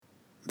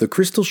The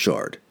Crystal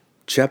Shard,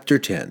 Chapter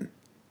 10.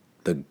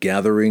 The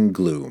Gathering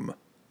Gloom.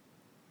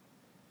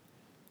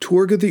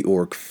 Torga the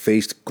Orc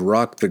faced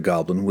Grok the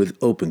Goblin with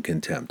open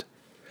contempt.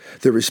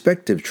 Their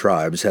respective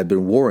tribes had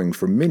been warring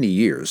for many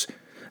years,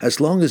 as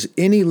long as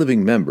any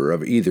living member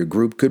of either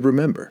group could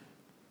remember.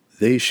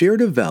 They shared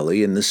a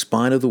valley in the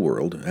spine of the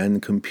world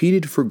and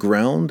competed for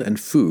ground and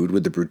food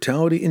with the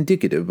brutality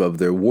indicative of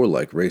their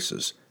warlike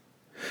races.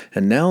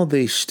 And now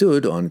they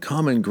stood on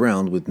common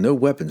ground with no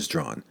weapons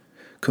drawn,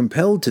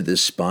 compelled to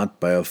this spot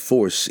by a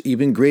force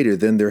even greater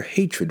than their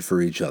hatred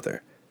for each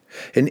other.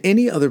 In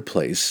any other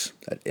place,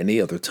 at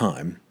any other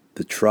time,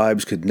 the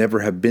tribes could never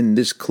have been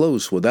this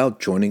close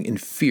without joining in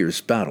fierce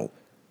battle.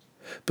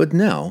 But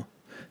now,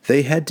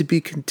 they had to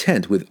be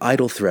content with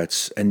idle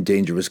threats and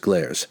dangerous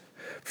glares,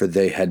 for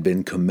they had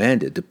been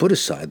commanded to put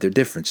aside their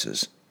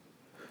differences.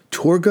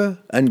 Torga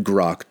and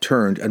Grok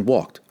turned and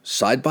walked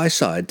side by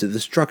side to the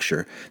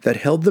structure that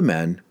held the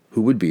man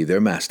who would be their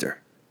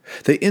master.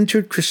 They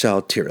entered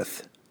Crystal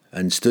Tirith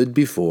and stood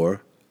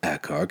before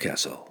Akar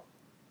Castle.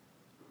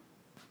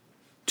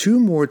 2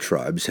 more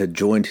tribes had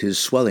joined his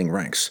swelling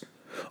ranks.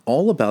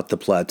 All about the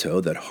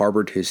plateau that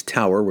harbored his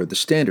tower were the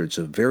standards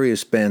of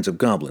various bands of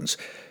goblins,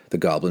 the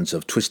goblins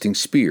of twisting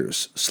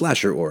spears,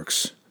 slasher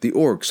orcs, the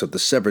orcs of the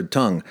severed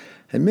tongue,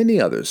 and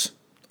many others,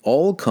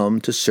 all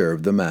come to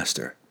serve the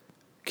master.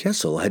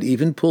 Kessel had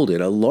even pulled in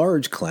a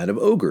large clan of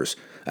ogres,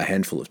 a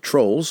handful of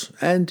trolls,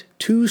 and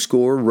 20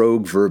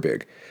 rogue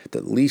Verbig,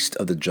 the least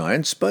of the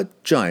giants,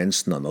 but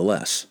giants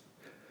nonetheless.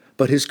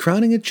 But his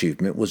crowning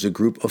achievement was a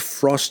group of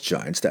frost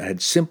giants that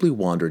had simply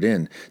wandered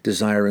in,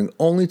 desiring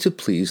only to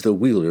please the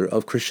wielder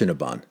of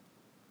Krishinaban.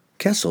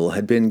 Kessel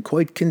had been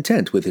quite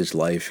content with his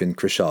life in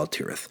Crystal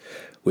Tirith,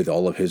 with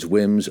all of his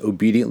whims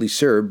obediently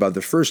served by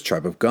the first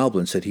tribe of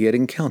goblins that he had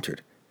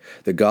encountered.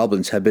 The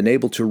goblins had been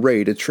able to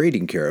raid a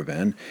trading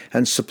caravan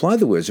and supply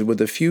the wizard with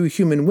a few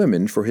human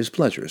women for his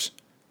pleasures.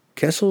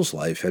 Kessel's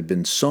life had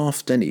been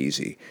soft and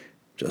easy,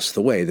 just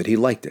the way that he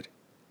liked it.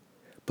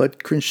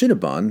 But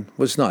Krishinaban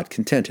was not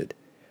contented.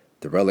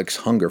 The relic's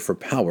hunger for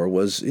power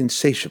was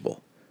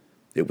insatiable.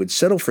 It would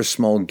settle for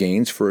small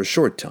gains for a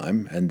short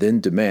time and then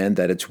demand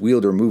that its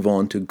wielder move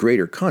on to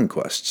greater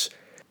conquests.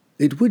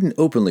 It wouldn't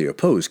openly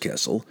oppose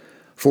Kessel,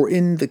 for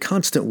in the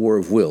constant war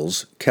of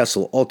wills,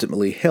 Kessel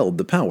ultimately held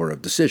the power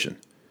of decision.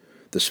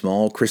 The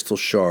small crystal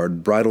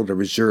shard bridled a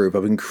reserve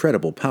of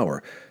incredible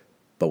power,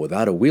 but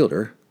without a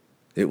wielder,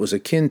 it was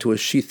akin to a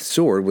sheathed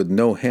sword with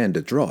no hand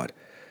to draw it.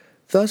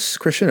 Thus,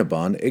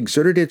 Krishinaban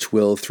exerted its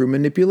will through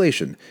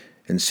manipulation,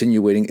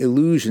 insinuating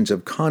illusions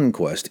of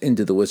conquest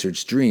into the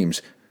wizard's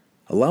dreams,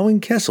 allowing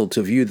Kessel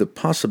to view the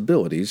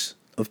possibilities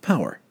of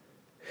power.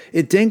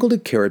 It dangled a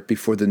carrot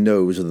before the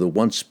nose of the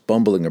once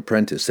bumbling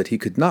apprentice that he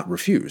could not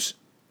refuse.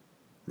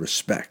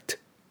 Respect.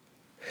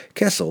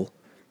 Kessel,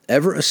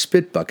 ever a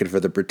spitbucket for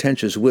the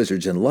pretentious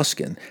wizards in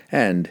Luskan,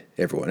 and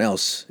everyone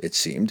else, it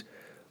seemed,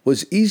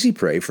 was easy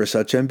prey for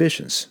such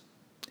ambitions.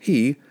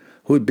 He,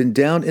 who had been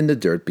down in the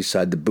dirt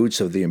beside the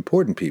boots of the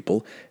important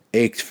people,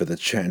 ached for the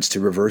chance to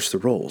reverse the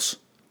roles.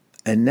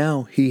 And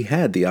now he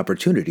had the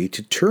opportunity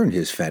to turn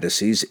his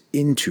fantasies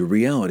into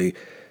reality,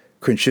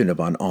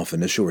 Krishinaban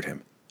often assured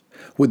him.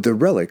 With the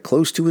relic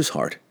close to his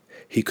heart,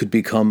 he could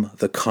become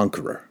the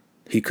conqueror.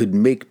 He could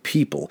make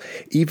people,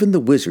 even the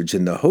wizards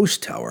in the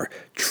host tower,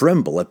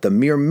 tremble at the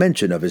mere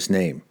mention of his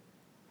name.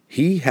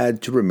 He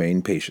had to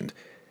remain patient.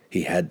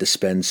 He had to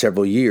spend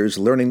several years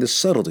learning the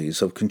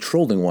subtleties of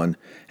controlling one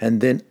and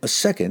then a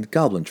second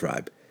goblin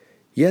tribe.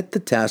 Yet the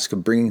task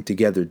of bringing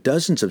together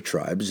dozens of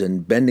tribes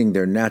and bending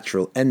their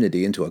natural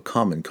enmity into a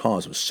common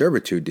cause of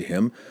servitude to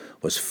him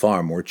was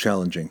far more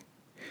challenging.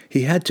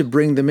 He had to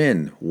bring them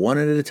in, one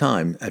at a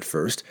time at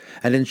first,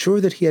 and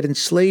ensure that he had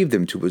enslaved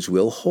them to his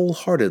will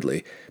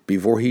wholeheartedly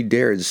before he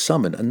dared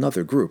summon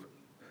another group.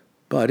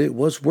 But it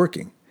was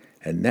working,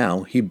 and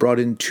now he brought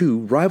in 2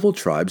 rival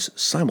tribes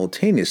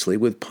simultaneously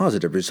with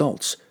positive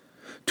results.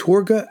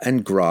 Torga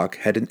and Grok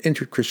had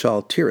entered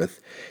Crystal Tirith,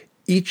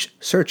 each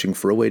searching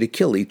for a way to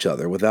kill each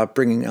other without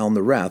bringing on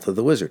the wrath of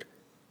the wizard.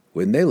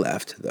 When they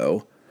left,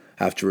 though,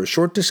 after a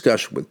short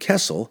discussion with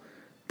Kessel,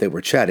 they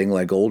were chatting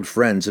like old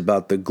friends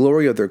about the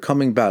glory of their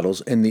coming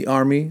battles in the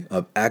army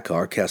of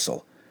Akar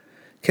Kessel.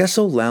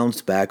 Kessel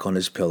lounged back on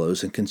his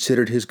pillows and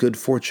considered his good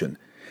fortune.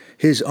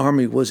 His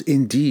army was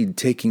indeed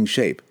taking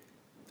shape.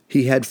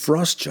 He had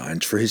frost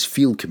giants for his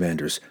field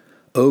commanders,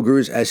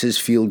 ogres as his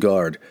field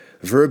guard,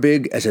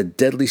 Verbig as a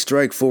deadly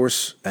strike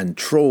force, and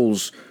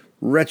trolls,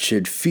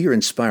 wretched,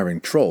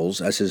 fear-inspiring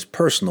trolls, as his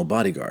personal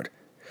bodyguard.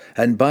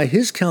 And by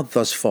his count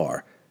thus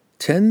far,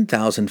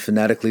 10,000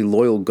 fanatically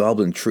loyal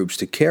goblin troops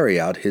to carry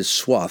out his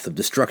swath of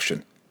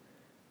destruction.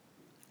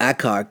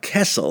 Akar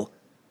Kessel,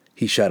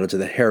 he shouted to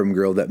the harem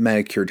girl that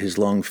manicured his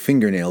long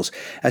fingernails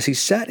as he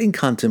sat in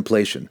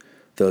contemplation,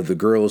 though the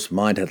girl's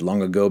mind had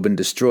long ago been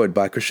destroyed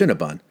by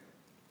Krishinaban.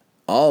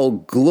 All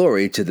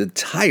glory to the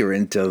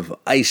tyrant of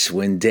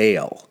Icewind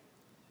Dale.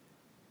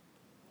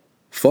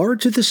 Far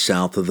to the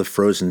south of the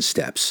frozen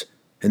steppes,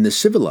 In the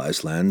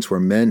civilized lands where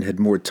men had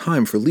more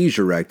time for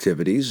leisure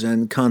activities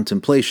and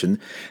contemplation,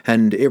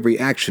 and every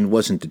action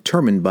wasn't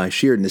determined by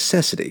sheer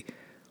necessity,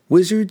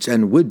 wizards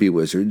and would-be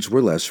wizards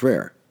were less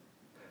rare.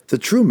 The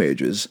true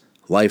mages,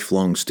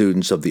 lifelong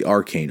students of the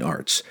arcane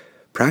arts,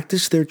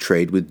 practiced their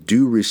trade with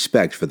due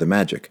respect for the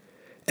magic,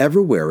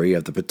 ever wary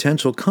of the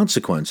potential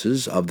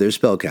consequences of their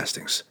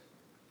spellcastings.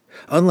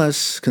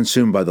 Unless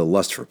consumed by the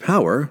lust for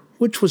power,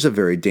 which was a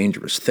very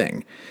dangerous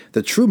thing,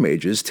 the true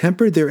mages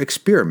tempered their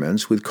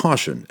experiments with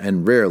caution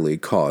and rarely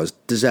caused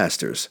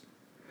disasters.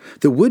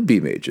 The would-be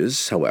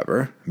mages,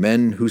 however,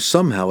 men who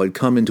somehow had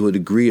come into a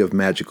degree of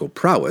magical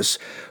prowess,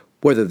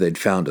 whether they'd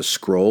found a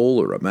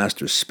scroll or a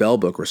master's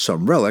spellbook or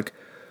some relic,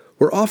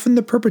 were often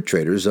the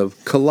perpetrators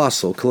of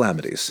colossal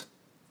calamities.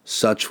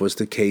 Such was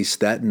the case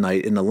that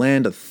night in a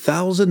land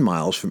 1,000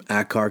 miles from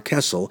Akar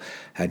Kessel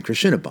and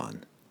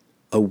Krishinaban.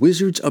 A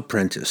wizard's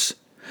apprentice,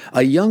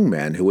 a young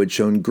man who had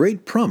shown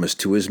great promise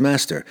to his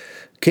master,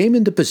 came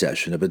into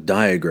possession of a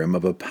diagram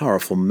of a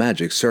powerful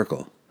magic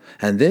circle,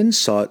 and then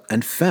sought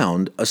and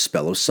found a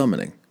spell of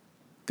summoning.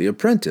 The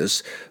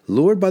apprentice,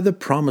 lured by the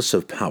promise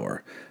of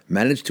power,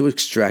 managed to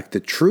extract the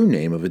true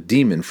name of a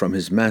demon from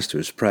his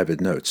master's private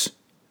notes.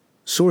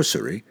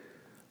 Sorcery,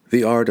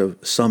 the art of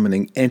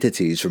summoning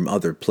entities from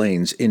other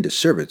planes into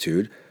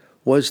servitude,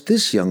 was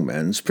this young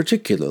man's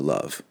particular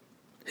love.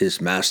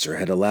 His master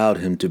had allowed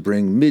him to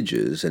bring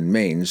midges and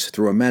manes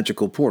through a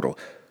magical portal,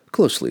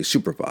 closely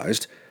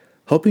supervised,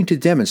 hoping to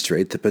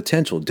demonstrate the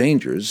potential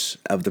dangers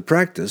of the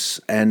practice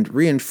and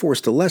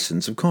reinforce the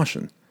lessons of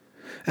caution.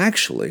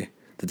 Actually,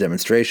 the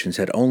demonstrations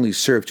had only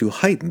served to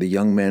heighten the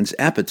young man's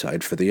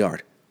appetite for the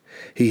art.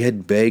 He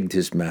had begged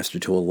his master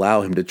to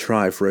allow him to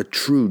try for a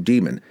true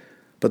demon,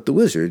 but the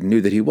wizard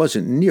knew that he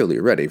wasn't nearly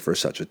ready for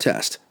such a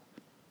test.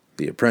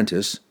 The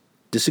apprentice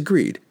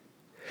disagreed.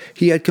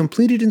 He had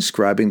completed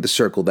inscribing the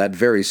circle that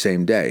very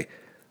same day.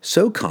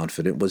 So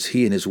confident was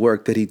he in his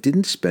work that he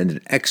didn't spend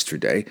an extra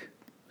day,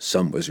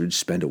 some wizards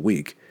spend a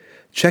week,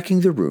 checking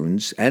the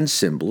runes and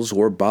symbols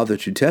or bother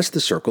to test the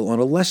circle on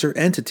a lesser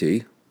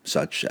entity,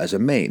 such as a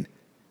mane.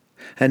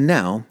 And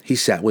now he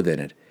sat within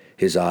it,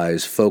 his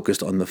eyes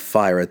focused on the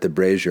fire at the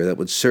brazier that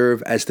would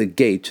serve as the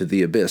gate to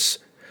the abyss.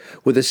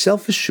 With a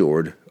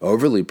self-assured,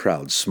 overly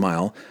proud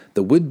smile,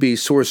 the would-be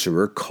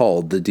sorcerer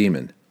called the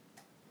demon.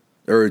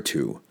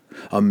 Urtu,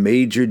 a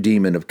major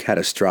demon of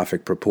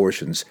catastrophic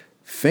proportions,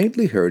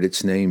 faintly heard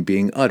its name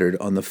being uttered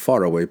on the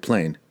faraway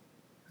plain.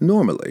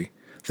 Normally,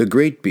 the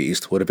great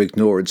beast would have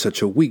ignored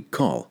such a weak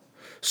call.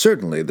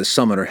 Certainly, the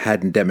summoner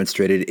hadn't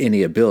demonstrated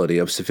any ability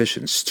of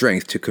sufficient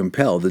strength to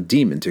compel the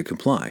demon to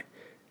comply.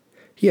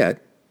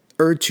 Yet,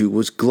 Urtu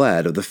was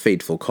glad of the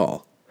fateful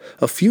call.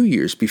 A few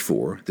years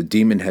before, the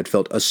demon had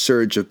felt a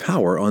surge of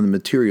power on the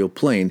material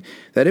plane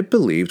that it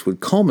believed would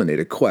culminate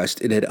a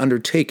quest it had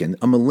undertaken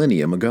a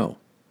millennium ago.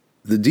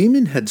 The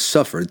demon had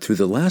suffered through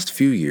the last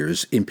few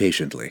years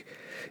impatiently,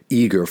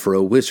 eager for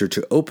a wizard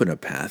to open a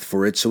path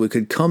for it so it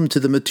could come to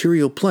the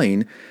material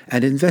plane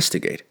and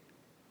investigate.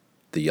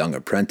 The young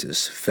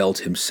apprentice felt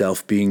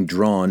himself being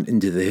drawn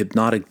into the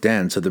hypnotic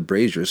dance of the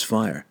brazier's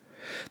fire.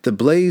 The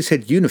blaze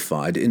had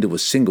unified into a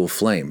single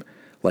flame,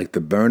 like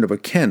the burn of a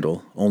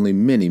candle, only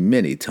many,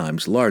 many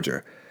times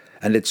larger,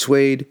 and it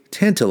swayed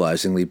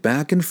tantalizingly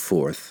back and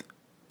forth,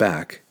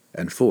 back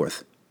and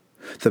forth.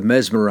 The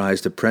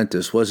mesmerized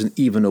apprentice wasn't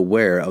even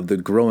aware of the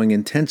growing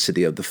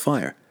intensity of the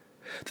fire.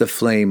 The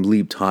flame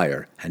leaped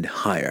higher and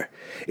higher.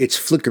 Its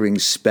flickering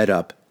sped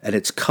up, and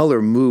its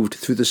color moved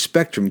through the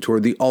spectrum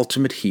toward the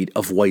ultimate heat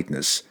of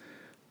whiteness.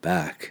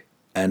 Back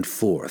and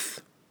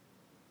forth.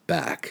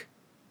 Back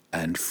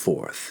and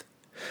forth.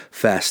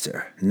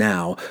 Faster,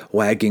 now,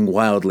 wagging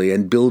wildly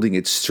and building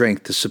its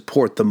strength to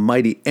support the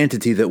mighty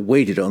entity that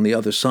waited on the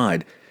other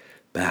side.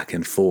 Back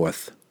and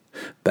forth.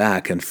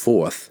 Back and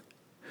forth.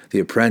 The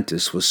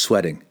apprentice was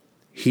sweating.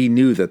 He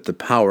knew that the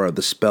power of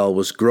the spell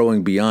was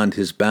growing beyond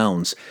his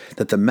bounds,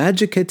 that the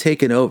magic had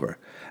taken over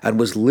and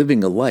was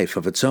living a life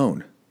of its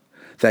own,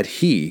 that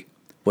he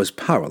was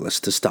powerless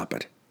to stop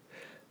it.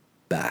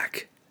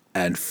 Back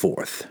and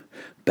forth,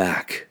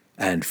 back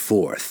and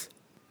forth.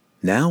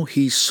 Now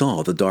he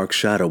saw the dark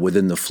shadow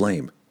within the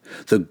flame,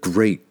 the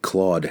great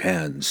clawed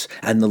hands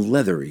and the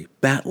leathery,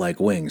 bat-like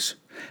wings,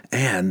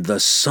 and the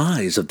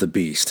size of the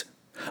beast,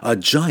 a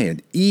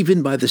giant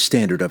even by the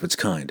standard of its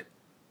kind.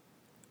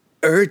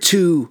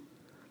 "Urtu!"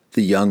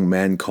 the young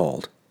man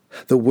called,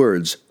 the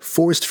words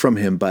forced from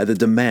him by the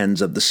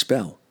demands of the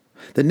spell.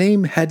 The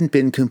name hadn't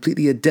been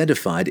completely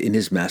identified in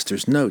his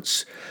master's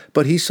notes,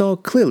 but he saw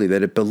clearly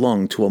that it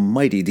belonged to a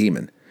mighty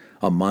demon,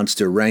 a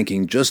monster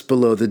ranking just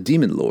below the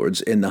demon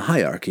lords in the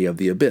hierarchy of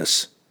the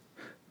abyss.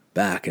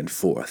 Back and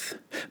forth,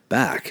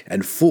 back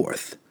and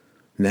forth.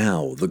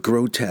 Now the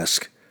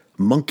grotesque,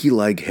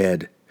 monkey-like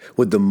head,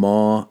 with the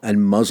maw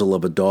and muzzle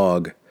of a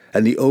dog,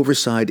 and the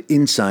overside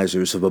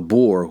incisors of a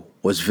boar,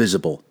 was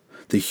visible,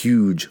 the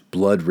huge,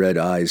 blood-red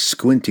eyes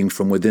squinting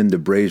from within the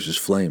brazier's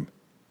flame.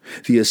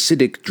 The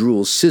acidic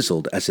drool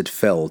sizzled as it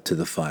fell to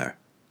the fire.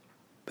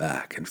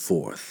 Back and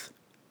forth,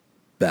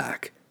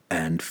 back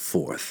and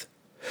forth.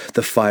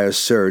 The fire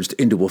surged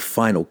into a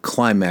final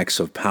climax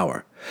of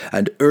power,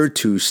 and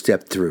Ertu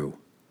stepped through.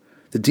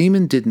 The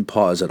demon didn't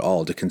pause at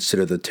all to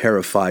consider the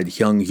terrified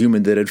young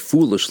human that had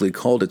foolishly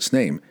called its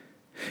name.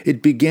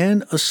 It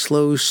began a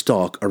slow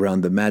stalk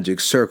around the magic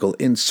circle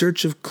in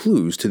search of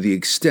clues to the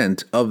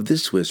extent of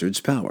this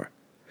wizard's power.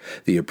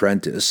 The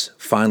apprentice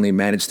finally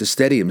managed to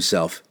steady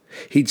himself.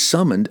 He'd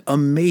summoned a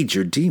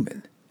major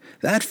demon.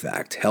 That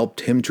fact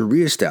helped him to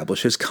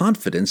reestablish his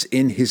confidence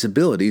in his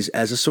abilities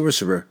as a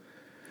sorcerer.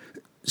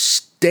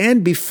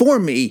 "Stand before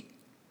me,"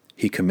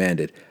 he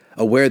commanded,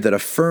 aware that a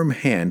firm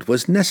hand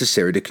was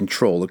necessary to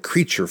control a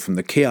creature from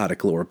the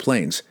chaotic lower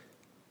planes.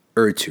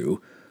 Ertu,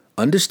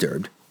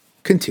 undisturbed,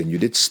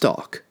 continued its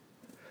stalk.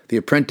 The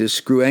apprentice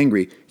grew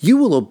angry. "You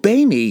will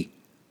obey me,"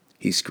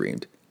 he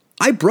screamed.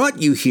 "I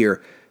brought you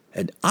here,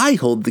 and I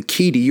hold the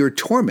key to your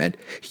torment.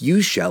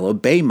 You shall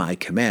obey my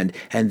command,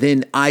 and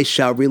then I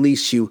shall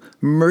release you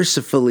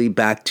mercifully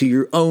back to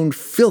your own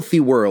filthy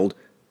world.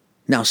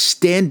 Now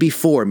stand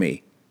before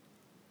me."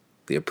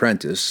 The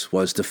apprentice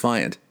was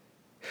defiant.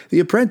 The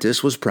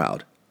apprentice was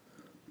proud.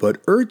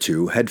 But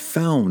Ertu had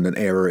found an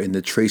error in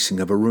the tracing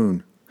of a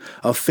rune,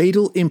 a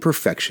fatal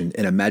imperfection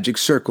in a magic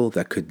circle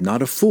that could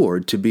not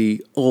afford to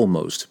be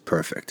almost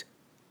perfect.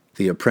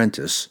 The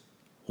apprentice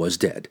was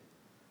dead.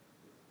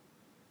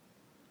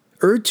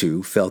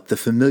 Ertu felt the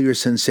familiar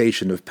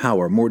sensation of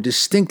power more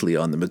distinctly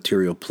on the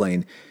material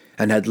plane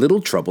and had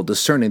little trouble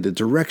discerning the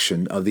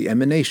direction of the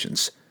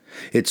emanations.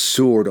 It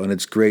soared on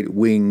its great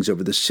wings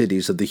over the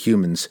cities of the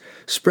humans,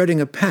 spreading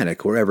a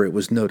panic wherever it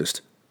was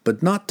noticed,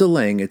 but not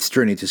delaying its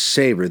journey to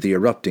savor the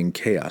erupting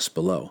chaos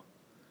below.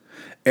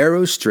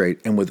 Arrow straight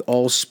and with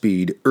all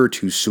speed,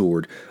 Ertu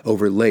soared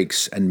over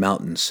lakes and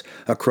mountains,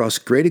 across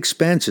great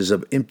expanses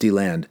of empty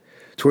land,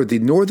 toward the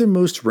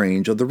northernmost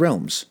range of the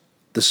realms,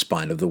 the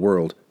spine of the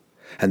world,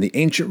 and the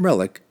ancient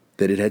relic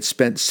that it had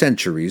spent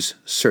centuries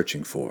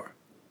searching for.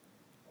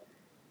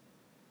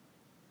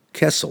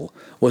 Kessel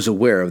was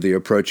aware of the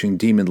approaching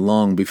demon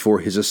long before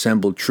his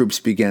assembled troops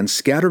began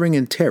scattering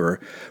in terror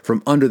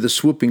from under the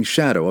swooping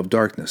shadow of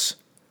darkness.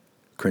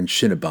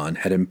 Crunchinaban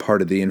had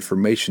imparted the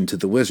information to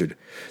the wizard,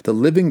 the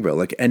living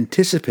relic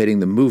anticipating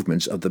the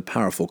movements of the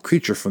powerful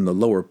creature from the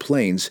lower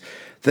planes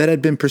that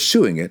had been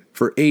pursuing it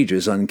for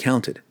ages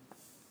uncounted.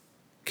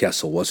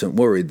 Kessel wasn't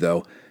worried,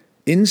 though.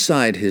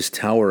 Inside his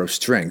tower of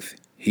strength,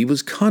 he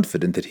was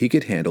confident that he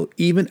could handle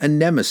even a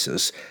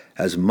nemesis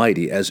as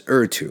mighty as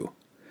Ertu,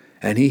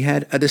 and he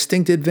had a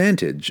distinct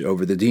advantage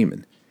over the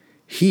demon.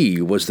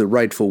 He was the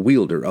rightful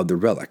wielder of the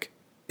relic.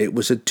 It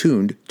was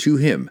attuned to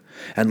him,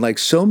 and like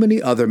so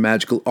many other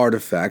magical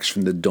artifacts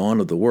from the dawn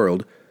of the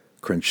world,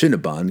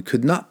 Crunchinaban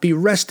could not be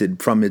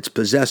wrested from its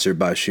possessor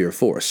by sheer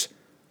force.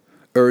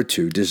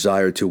 Ertu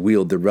desired to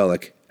wield the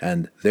relic,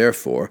 and,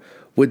 therefore,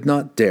 would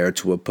not dare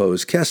to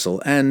oppose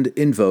Kessel and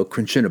invoke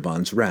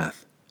Crunchinaban's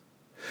wrath.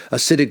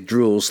 Acidic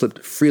drool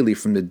slipped freely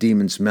from the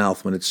demon's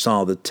mouth when it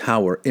saw the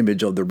tower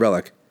image of the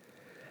relic.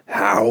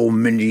 "How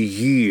many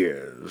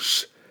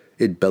years?"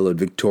 it bellowed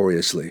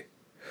victoriously.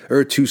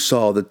 Ertu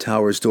saw the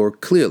tower's door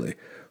clearly,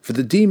 for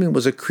the demon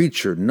was a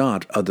creature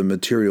not of the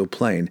material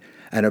plane,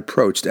 and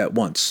approached at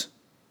once.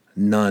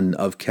 None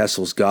of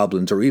Kessel's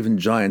goblins or even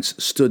giants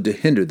stood to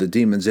hinder the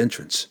demon's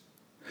entrance.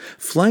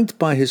 Flanked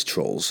by his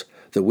trolls,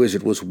 the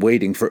wizard was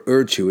waiting for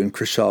Ertu in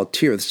Krishal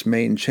Tirth's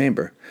main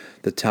chamber,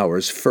 the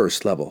tower's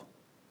first level.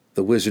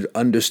 The wizard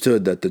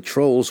understood that the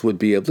trolls would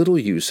be of little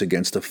use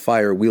against a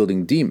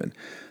fire-wielding demon,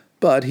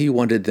 but he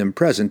wanted them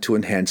present to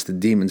enhance the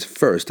demon's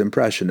first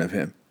impression of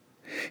him.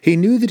 He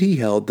knew that he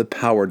held the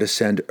power to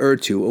send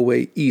Ertu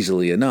away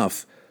easily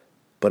enough,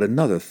 but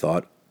another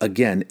thought,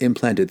 again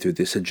implanted through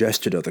the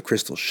suggestion of the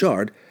crystal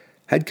shard,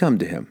 had come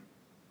to him.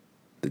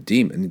 The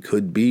demon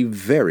could be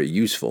very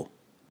useful.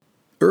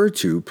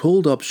 Ertu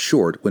pulled up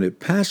short when it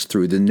passed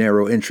through the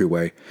narrow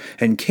entryway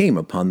and came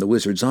upon the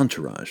wizard's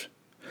entourage.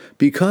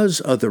 Because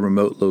of the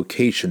remote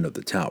location of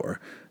the tower,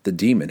 the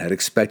demon had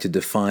expected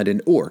to find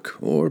an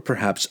orc, or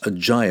perhaps a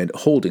giant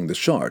holding the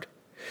shard.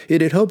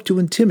 It had hoped to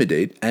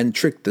intimidate and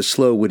trick the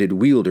slow-witted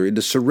wielder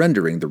into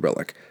surrendering the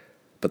relic,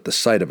 but the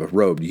sight of a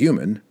robed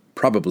human,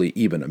 probably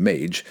even a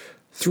mage,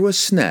 threw a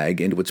snag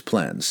into its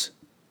plans.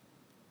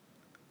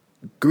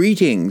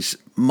 "Greetings,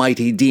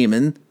 mighty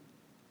demon,"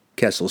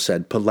 Kessel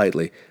said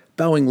politely,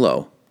 bowing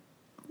low.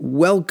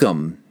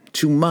 "Welcome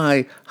to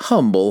my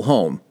humble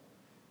home."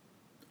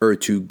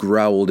 Ertu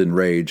growled in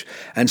rage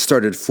and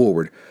started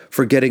forward,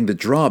 forgetting the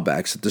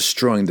drawbacks of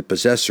destroying the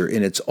possessor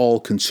in its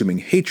all-consuming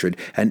hatred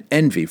and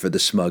envy for the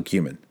smug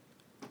human.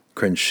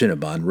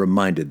 Crunchinaban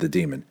reminded the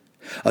demon.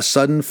 A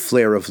sudden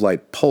flare of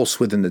light pulsed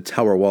within the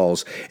tower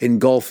walls,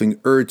 engulfing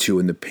Ertu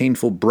in the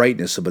painful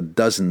brightness of a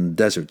dozen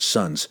desert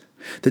suns.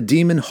 The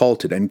demon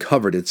halted and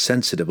covered its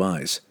sensitive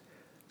eyes.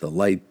 The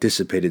light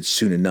dissipated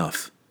soon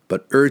enough,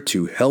 but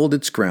Ertu held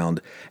its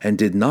ground and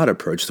did not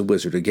approach the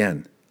wizard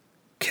again.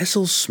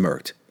 Kessel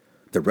smirked.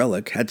 The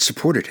relic had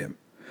supported him.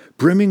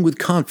 Brimming with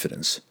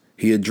confidence,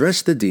 he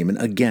addressed the demon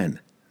again,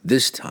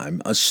 this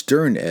time a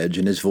stern edge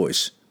in his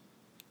voice.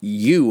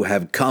 "You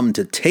have come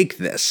to take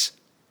this,"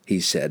 he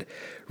said,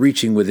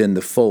 reaching within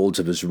the folds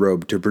of his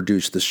robe to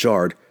produce the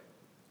shard.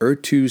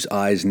 Ertu's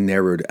eyes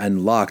narrowed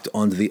and locked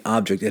onto the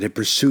object it had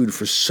pursued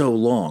for so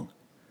long.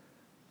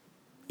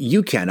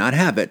 "You cannot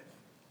have it,"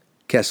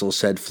 Kessel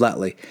said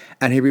flatly,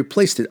 and he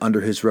replaced it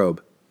under his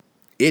robe.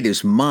 "It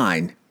is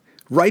mine,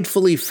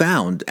 rightfully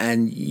found,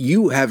 and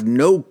you have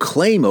no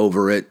claim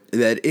over it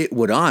that it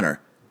would honor."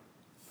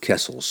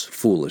 Kessel's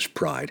foolish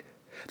pride,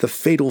 the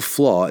fatal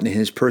flaw in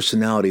his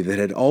personality that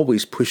had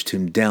always pushed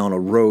him down a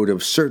road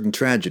of certain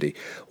tragedy,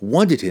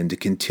 wanted him to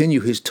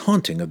continue his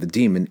taunting of the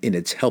demon in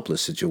its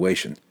helpless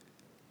situation.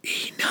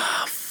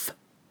 "Enough,"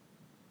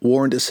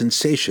 warned a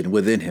sensation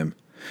within him.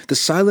 The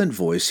silent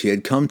voice he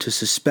had come to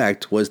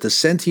suspect was the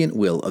sentient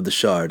will of the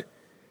shard.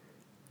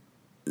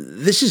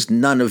 "This is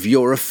none of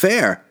your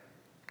affair,"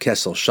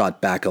 Kessel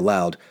shot back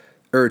aloud.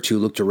 Ertu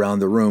looked around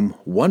the room,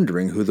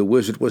 wondering who the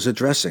wizard was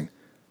addressing.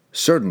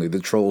 Certainly the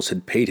trolls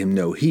had paid him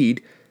no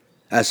heed.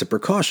 As a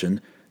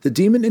precaution, the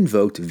demon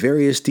invoked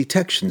various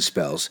detection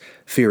spells,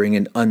 fearing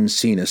an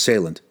unseen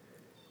assailant.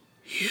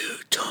 "You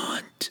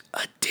taunt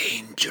a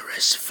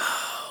dangerous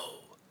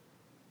foe,"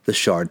 the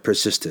shard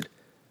persisted.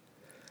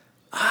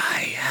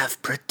 "I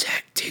have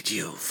protected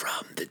you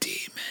from the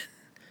demon,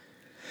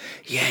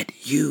 yet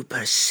you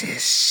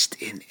persist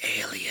in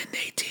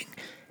alienating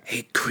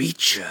a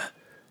creature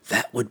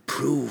that would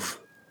prove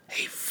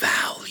a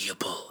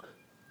valuable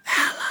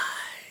ally."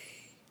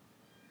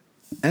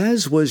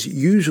 As was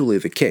usually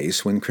the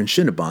case when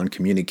Crenshinabon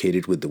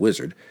communicated with the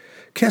wizard,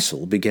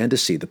 Kessel began to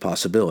see the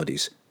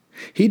possibilities.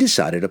 He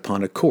decided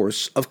upon a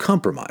course of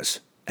compromise,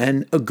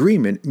 an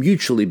agreement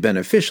mutually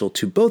beneficial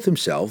to both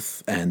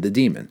himself and the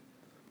demon.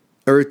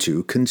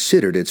 Ertu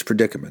considered its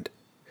predicament.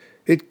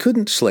 It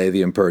couldn't slay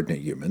the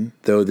impertinent human,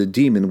 though the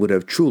demon would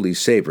have truly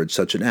savored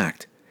such an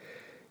act.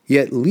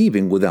 Yet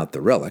leaving without the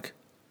relic,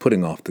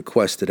 putting off the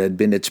quest that had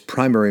been its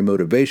primary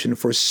motivation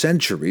for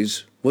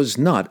centuries, was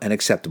not an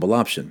acceptable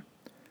option.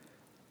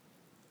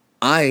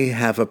 "I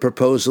have a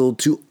proposal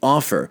to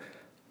offer,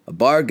 a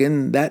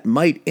bargain that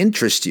might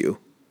interest you,"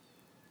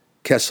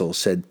 Kessel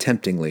said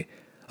temptingly,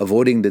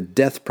 avoiding the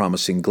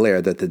death-promising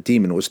glare that the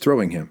demon was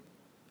throwing him.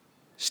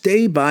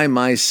 "Stay by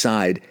my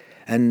side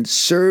and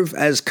serve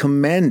as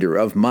commander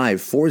of my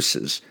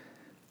forces.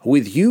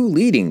 With you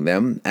leading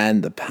them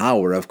and the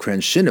power of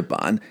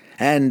Crenshinabon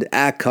and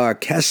Akar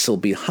Kessel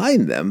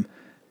behind them,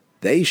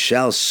 they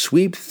shall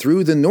sweep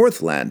through the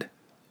Northland."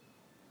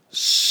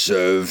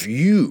 "Serve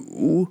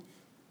you?"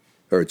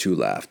 Ertu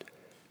laughed.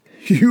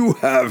 "You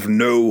have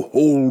no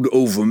hold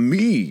over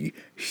me,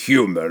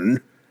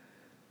 human."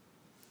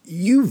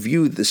 "You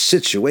view the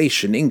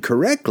situation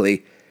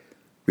incorrectly,"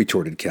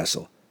 retorted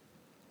Kessel.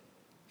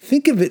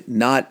 "Think of it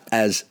not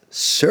as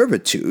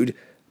servitude,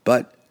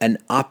 but an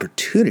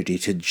opportunity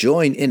to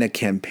join in a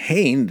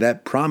campaign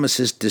that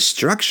promises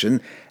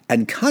destruction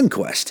and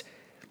conquest.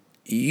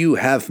 You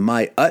have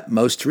my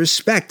utmost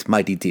respect,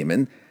 mighty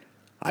demon.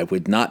 I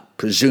would not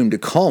presume to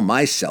call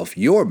myself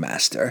your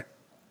master."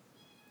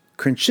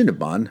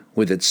 Crenshinabon,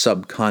 with its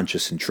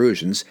subconscious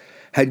intrusions,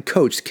 had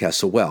coached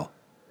Kessel well.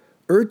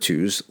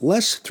 Ertu's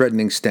less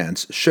threatening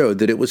stance showed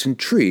that it was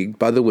intrigued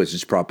by the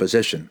wizard's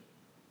proposition.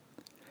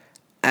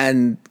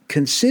 "And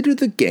consider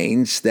the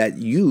gains that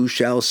you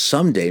shall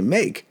someday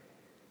make,"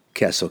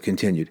 Kessel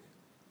continued.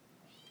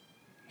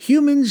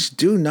 "Humans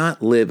do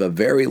not live a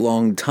very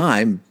long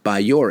time by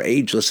your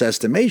ageless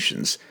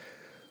estimations.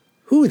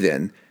 Who,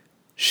 then,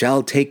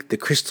 shall take the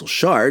crystal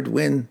shard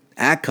when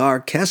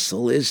Akar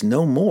Kessel is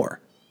no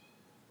more?"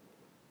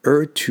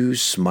 Ertu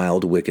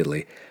smiled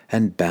wickedly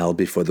and bowed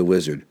before the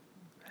wizard.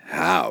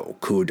 "How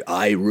could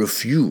I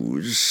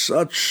refuse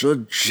such a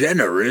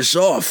generous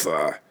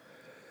offer?"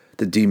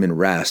 the demon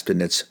rasped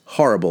in its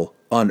horrible,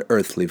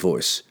 unearthly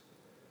voice.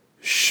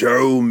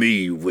 "Show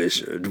me,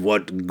 wizard,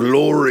 what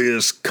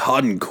glorious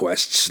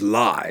conquests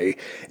lie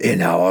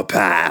in our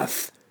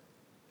path."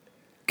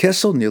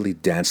 Kessel nearly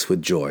danced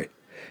with joy.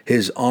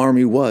 His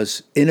army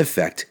was, in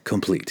effect,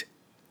 complete.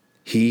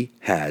 He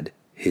had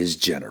his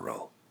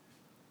general.